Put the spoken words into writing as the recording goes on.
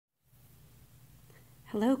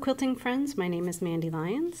Hello quilting friends, my name is Mandy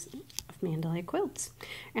Lyons of Mandalay Quilts,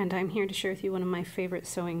 and I'm here to share with you one of my favorite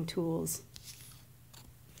sewing tools.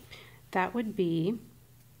 That would be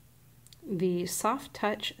the Soft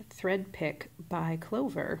Touch Thread Pick by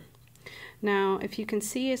Clover. Now, if you can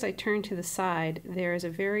see as I turn to the side, there is a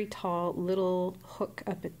very tall little hook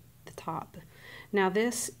up at the top. Now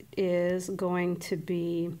this is going to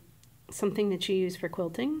be something that you use for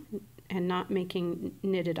quilting and not making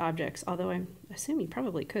knitted objects, although I assume you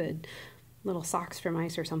probably could. Little socks for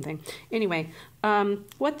mice or something. Anyway,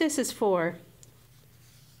 what this is for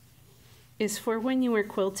when you are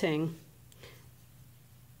quilting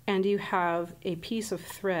and you have a piece of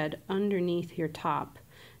thread underneath your top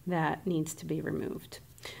that needs to be removed.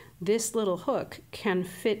 This little hook can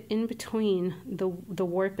fit in between the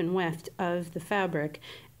warp and weft of the fabric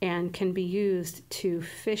and can be used to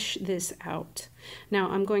fish this out. Now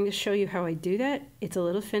I'm going to show you how I do that. It's a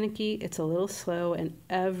little finicky, it's a little slow, and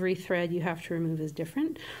every thread you have to remove is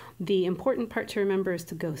different. The important part to remember is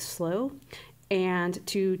to go slow and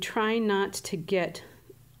to try not to get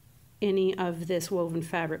any of this woven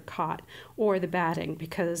fabric caught or the batting,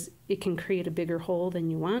 because it can create a bigger hole than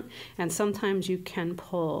you want, and sometimes you can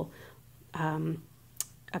pull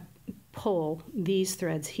these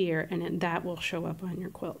threads here and that will show up on your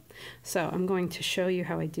quilt. So I'm going to show you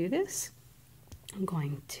how I do this. I'm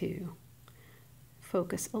going to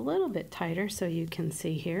focus a little bit tighter so you can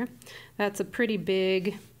see here. That's a pretty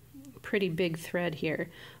big thread here,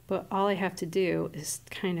 but all I have to do is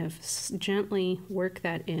kind of gently work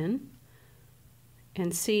that in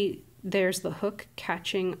and see there's the hook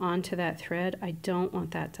catching onto that thread. I don't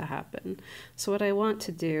want that to happen. So what I want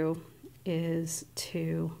to do is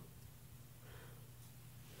to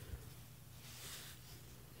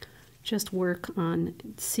just work on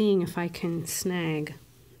seeing if I can snag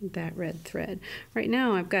that red thread. Right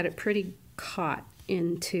now I've got it pretty caught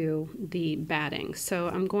into the batting, so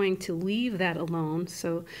I'm going to leave that alone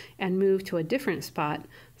and move to a different spot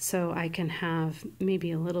so I can have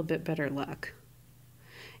maybe a little bit better luck.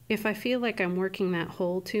 If I feel like I'm working that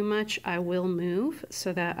hole too much, I will move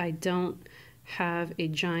so that I don't have a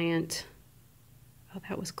giant, oh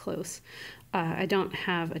that was close, I don't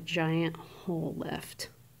have a giant hole left.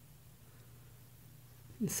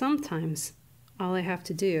 And sometimes all I have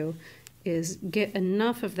to do is get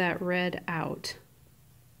enough of that red out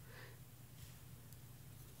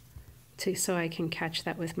so I can catch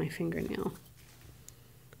that with my fingernail.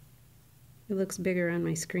 It looks bigger on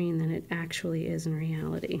my screen than it actually is in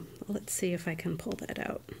reality. Let's see if I can pull that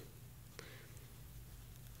out.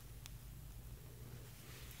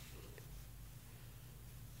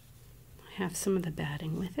 I have some of the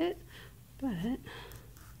batting with it, but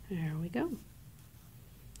there we go.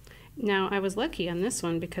 Now I was lucky on this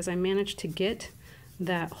one because I managed to get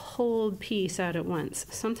that whole piece out at once.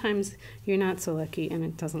 Sometimes you're not so lucky and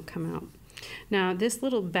it doesn't come out. Now this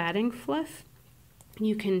little batting fluff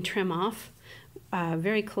you can trim off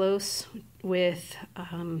very close with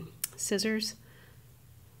scissors,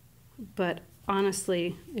 but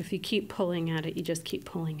honestly if you keep pulling at it you just keep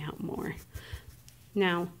pulling out more.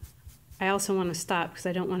 Now I also want to stop because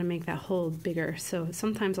I don't want to make that hole bigger, so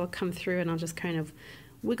sometimes I'll come through and I'll just kind of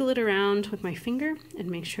wiggle it around with my finger and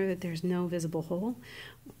make sure that there's no visible hole.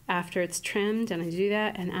 After it's trimmed, and I do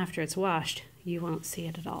that, and after it's washed, you won't see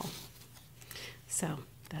it at all. So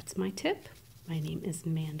that's my tip. My name is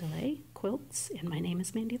Mandalay Quilts, and my name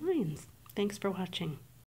is Mandy Lyons. Thanks for watching.